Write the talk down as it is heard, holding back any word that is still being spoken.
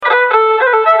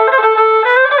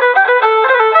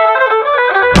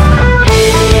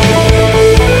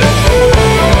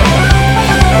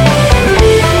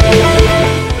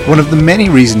One of the many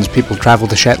reasons people travel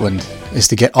to Shetland is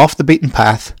to get off the beaten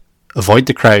path, avoid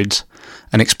the crowds,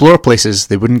 and explore places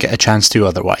they wouldn't get a chance to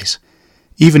otherwise.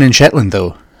 Even in Shetland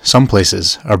though, some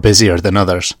places are busier than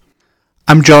others.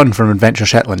 I'm John from Adventure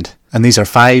Shetland, and these are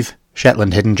 5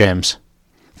 Shetland hidden gems.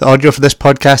 The audio for this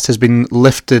podcast has been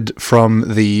lifted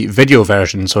from the video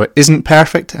version, so it isn't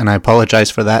perfect, and I apologise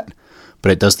for that,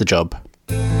 but it does the job.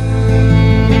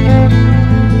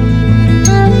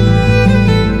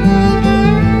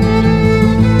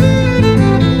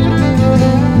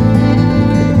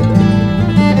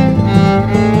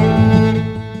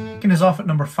 Kicking us off at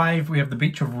number 5, we have the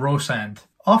beach of Rosand,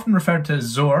 often referred to as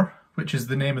Zor, which is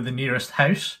the name of the nearest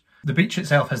house. The beach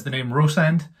itself has the name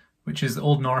Rosand, which is the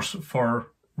Old Norse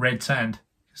for red sand,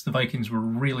 because the Vikings were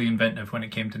really inventive when it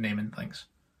came to naming things.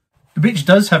 The beach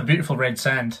does have beautiful red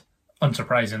sand,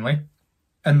 unsurprisingly,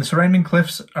 and the surrounding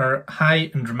cliffs are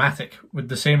high and dramatic, with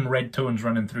the same red tones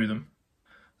running through them.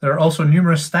 There are also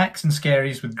numerous stacks and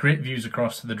skerries with great views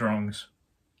across to the Drongs.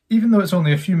 Even though it's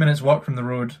only a few minutes walk from the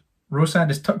road,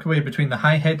 Rosand is tucked away between the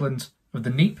high headlands of the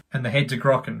Neep and the Heads of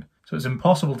Grocken, so it's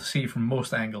impossible to see from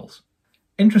most angles.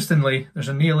 Interestingly, there's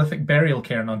a Neolithic burial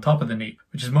cairn on top of the Neep,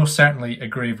 which is most certainly a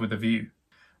grave with a view.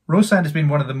 Rosand has been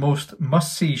one of the most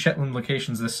must-see Shetland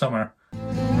locations this summer.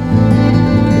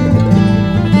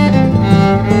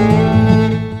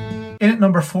 In at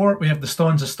number 4, we have the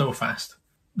Stones of Stowfast.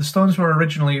 The stones were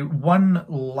originally one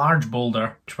large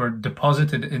boulder, which were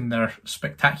deposited in their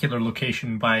spectacular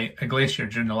location by a glacier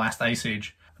during the last ice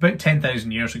age, about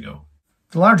 10,000 years ago.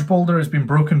 The large boulder has been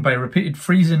broken by repeated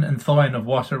freezing and thawing of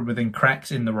water within cracks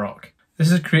in the rock.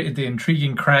 This has created the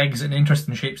intriguing crags and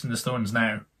interesting shapes in the stones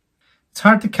now. It's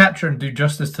hard to capture and do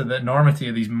justice to the enormity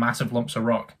of these massive lumps of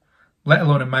rock, let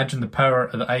alone imagine the power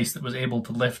of the ice that was able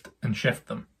to lift and shift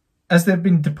them. As they've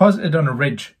been deposited on a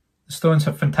ridge, the stones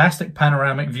have fantastic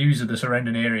panoramic views of the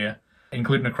surrounding area,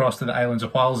 including across to the islands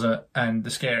of Whalza and the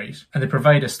Skerries, and they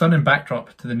provide a stunning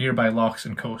backdrop to the nearby lochs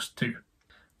and coast too.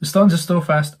 The Stones of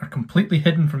Stowfast are completely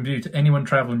hidden from view to anyone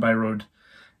travelling by road.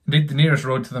 Indeed, the nearest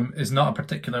road to them is not a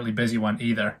particularly busy one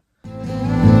either.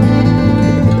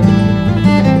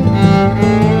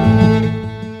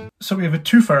 So we have a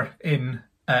twofer in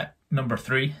at number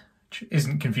 3, which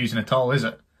isn't confusing at all, is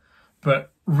it?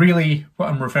 But really what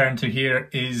I'm referring to here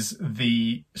is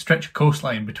the stretch of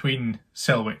coastline between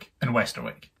Selwick and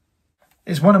Westerwick.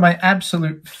 It's one of my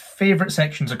absolute favourite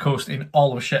sections of coast in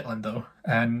all of Shetland though,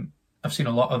 and I've seen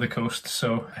a lot of the coast,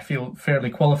 so I feel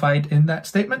fairly qualified in that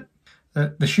statement.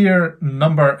 The sheer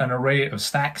number and array of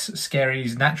stacks,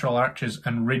 skerries, natural arches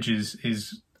and ridges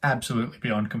is absolutely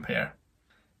beyond compare.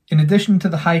 In addition to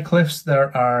the high cliffs,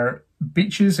 there are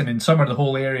beaches, and in summer the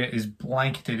whole area is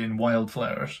blanketed in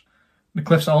wildflowers. The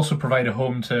cliffs also provide a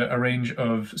home to a range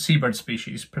of seabird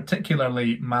species,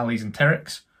 particularly mallees and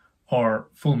terricks, or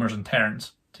fulmars and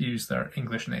terns, to use their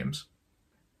English names.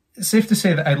 It's safe to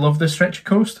say that I love this stretch of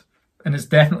coast, and it's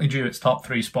definitely due its top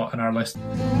 3 spot on our list.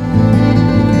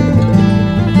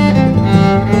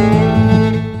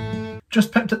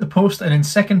 Just pipped at the post, and in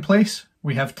second place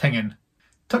we have Tingen.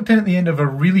 Tucked in at the end of a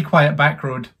really quiet back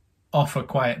road, off a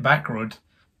quiet back road,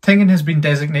 Tingen has been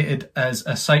designated as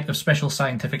a site of special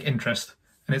scientific interest,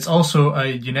 and it's also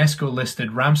a UNESCO listed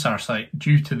Ramsar site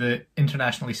due to the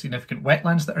internationally significant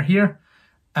wetlands that are here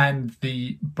and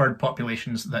the bird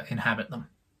populations that inhabit them.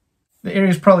 The area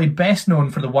is probably best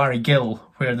known for the Wari Gill,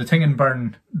 where the Tingen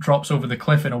Burn drops over the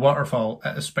cliff in a waterfall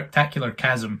at a spectacular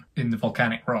chasm in the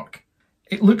volcanic rock.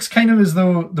 It looks kind of as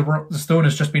though the stone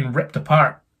has just been ripped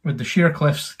apart, with the sheer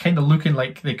cliffs kind of looking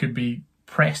like they could be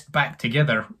pressed back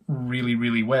together really,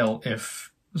 really well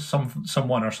if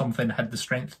someone or something had the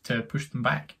strength to push them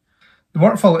back. The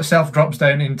waterfall itself drops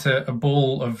down into a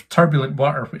bowl of turbulent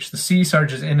water, which the sea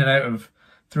surges in and out of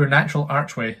through a natural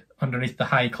archway underneath the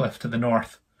high cliff to the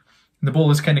north. The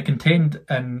bowl is kind of contained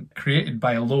and created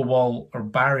by a low wall or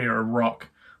barrier of rock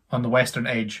on the western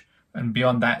edge, and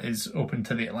beyond that is open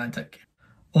to the Atlantic.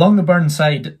 Along the burn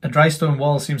side, a dry stone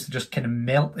wall seems to just kind of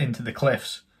melt into the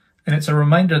cliffs, and it's a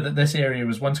reminder that this area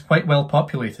was once quite well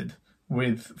populated,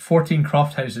 with 14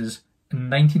 croft houses and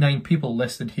 99 people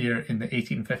listed here in the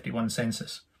 1851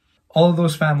 census. All of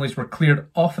those families were cleared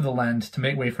off of the land to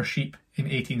make way for sheep in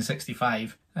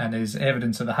 1865, and is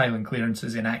evidence of the Highland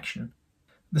clearances in action.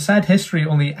 The sad history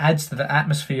only adds to the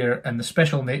atmosphere and the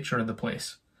special nature of the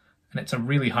place, and it's a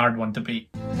really hard one to beat.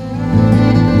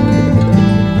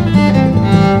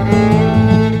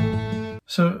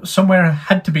 So somewhere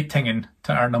had to beat Tingen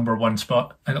to our number 1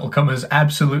 spot, and it'll come as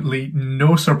absolutely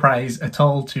no surprise at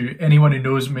all to anyone who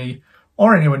knows me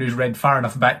or anyone who's read far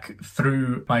enough back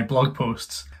through my blog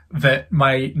posts that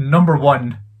my number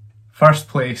 1 first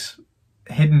place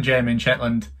hidden gem in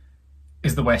Shetland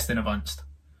is the West End of Unst.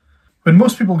 When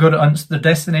most people go to Unst, their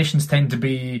destinations tend to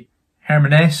be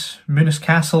Hermaness, Munis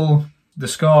Castle, the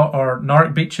Scott or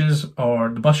Nark beaches, or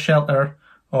the bus shelter,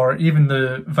 or even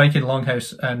the Viking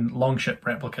Longhouse and Longship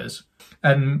replicas.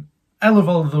 And I love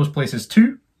all of those places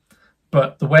too,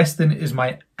 but the Westin is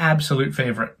my absolute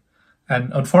favourite.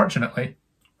 And unfortunately,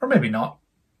 or maybe not,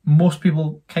 most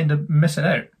people kind of miss it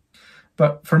out.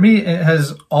 But for me, it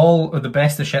has all of the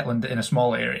best of Shetland in a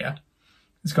small area.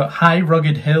 It's got high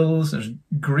rugged hills, there's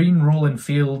green rolling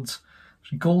fields,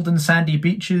 there's golden sandy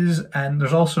beaches, and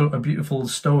there's also a beautiful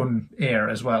stone air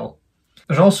as well.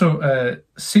 There's also a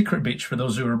secret beach for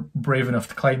those who are brave enough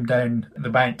to climb down the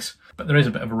banks, but there is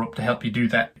a bit of a rope to help you do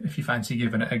that if you fancy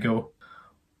giving it a go.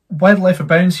 Wildlife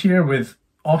abounds here with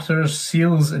otters,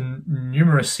 seals, and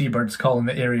numerous seabirds calling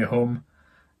the area home.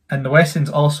 And the Weston's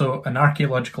also an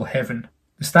archaeological heaven.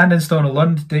 The standing stone of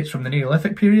Lund dates from the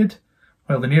Neolithic period,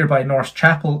 while the nearby Norse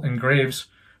chapel and graves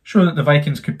show that the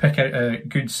Vikings could pick out a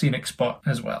good scenic spot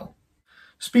as well.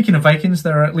 Speaking of Vikings,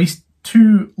 there are at least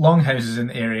 2 longhouses in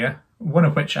the area, one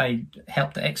of which I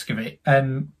helped to excavate,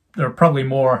 and there are probably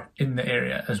more in the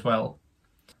area as well.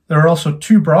 There are also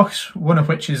 2 brochs, one of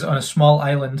which is on a small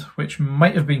island which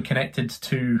might have been connected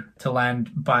to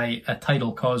land by a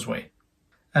tidal causeway.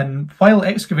 And while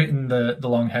excavating the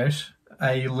longhouse,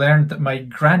 I learned that my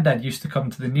granddad used to come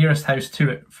to the nearest house to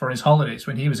it for his holidays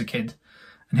when he was a kid.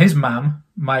 And his mam,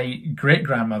 my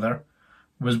great-grandmother,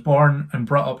 was born and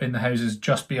brought up in the houses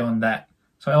just beyond that.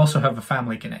 So I also have a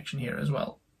family connection here as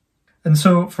well. And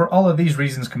so for all of these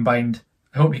reasons combined,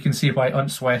 I hope you can see why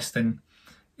Unst Weston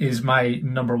is my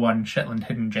number 1 Shetland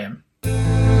hidden gem.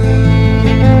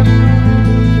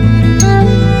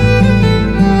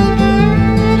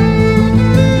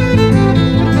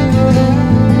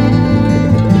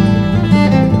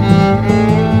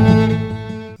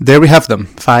 There we have them,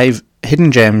 5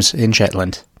 hidden gems in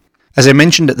Shetland. As I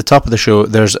mentioned at the top of the show,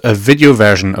 there's a video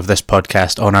version of this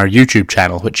podcast on our YouTube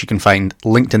channel, which you can find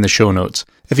linked in the show notes,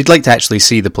 if you'd like to actually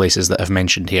see the places that I've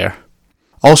mentioned here.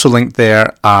 Also linked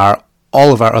there are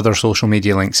all of our other social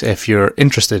media links if you're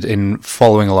interested in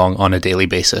following along on a daily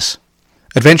basis.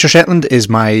 Adventure Shetland is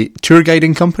my tour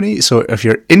guiding company, so if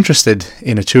you're interested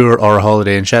in a tour or a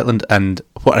holiday in Shetland and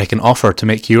what I can offer to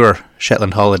make your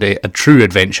Shetland holiday a true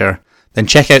adventure, then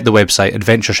check out the website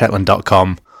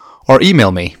adventureshetland.com or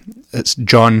email me. It's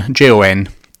Jon at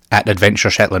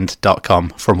adventureshetland.com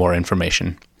for more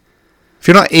information. If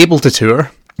you're not able to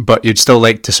tour, but you'd still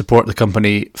like to support the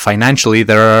company financially,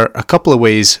 there are a couple of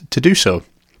ways to do so.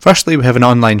 Firstly, we have an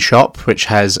online shop which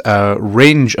has a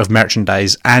range of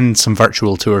merchandise and some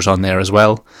virtual tours on there as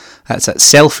well. That's at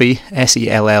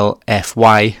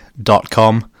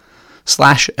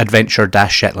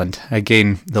selfie.com/adventure-shetland.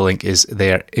 Again, the link is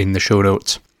there in the show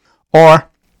notes. Or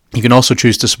you can also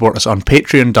choose to support us on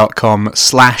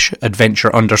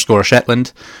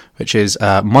patreon.com/adventure_Shetland, which is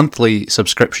a monthly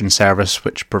subscription service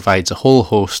which provides a whole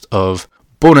host of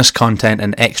bonus content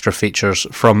and extra features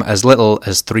from as little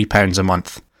as £3 a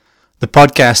month. The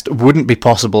podcast wouldn't be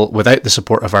possible without the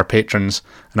support of our patrons,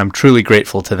 and I'm truly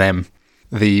grateful to them.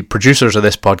 The producers of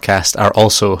this podcast are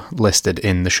also listed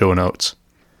in the show notes.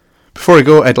 Before I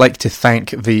go, I'd like to thank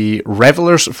the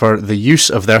Revellers for the use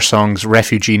of their songs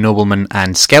Refugee Noblemen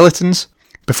and Skeletons.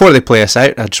 Before they play us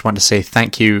out, I just want to say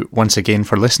thank you once again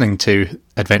for listening to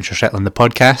Adventure Shetland, the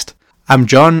podcast. I'm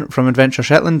Jon from Adventure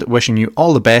Shetland, wishing you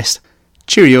all the best.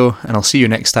 Cheerio, and I'll see you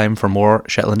next time for more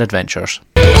Shetland adventures.